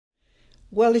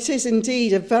Well, it is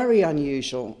indeed a very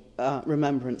unusual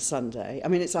Remembrance Sunday. I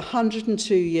mean, it's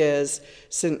 102 years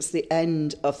since the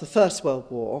end of the First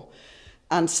World War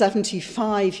and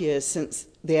 75 years since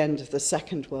the end of the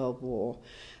Second World War.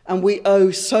 And we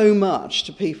owe so much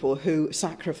to people who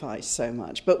sacrificed so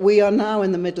much. But we are now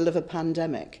in the middle of a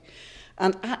pandemic.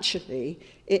 And actually,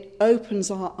 it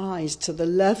opens our eyes to the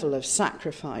level of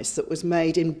sacrifice that was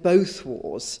made in both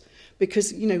wars.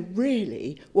 Because,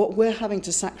 really, what we're having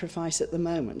to sacrifice at the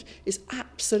moment is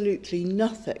absolutely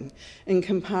nothing in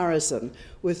comparison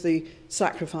with the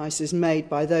sacrifices made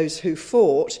by those who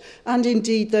fought, and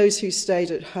indeed those who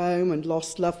stayed at home and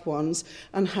lost loved ones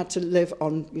and had to live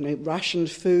on,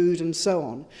 rationed food and so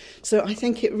on. So I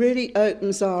think it really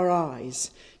opens our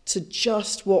eyes to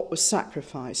just what was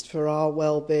sacrificed for our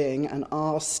well-being and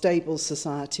our stable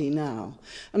society now.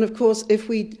 And of course, if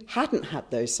we hadn't had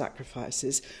those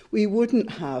sacrifices, we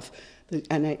wouldn't have the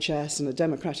NHS and the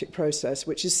democratic process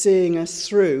which is seeing us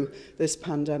through this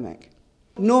pandemic.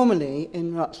 Normally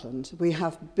in Rutland, we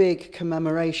have big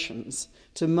commemorations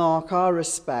to mark our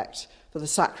respect for the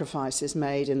sacrifices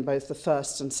made in both the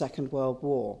First and Second World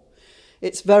War.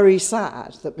 It's very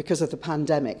sad that because of the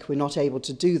pandemic, we're not able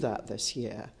to do that this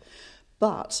year.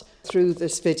 But through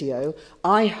this video,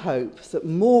 I hope that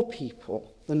more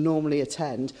people than normally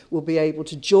attend will be able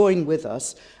to join with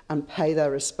us and pay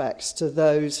their respects to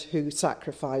those who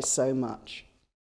sacrifice so much.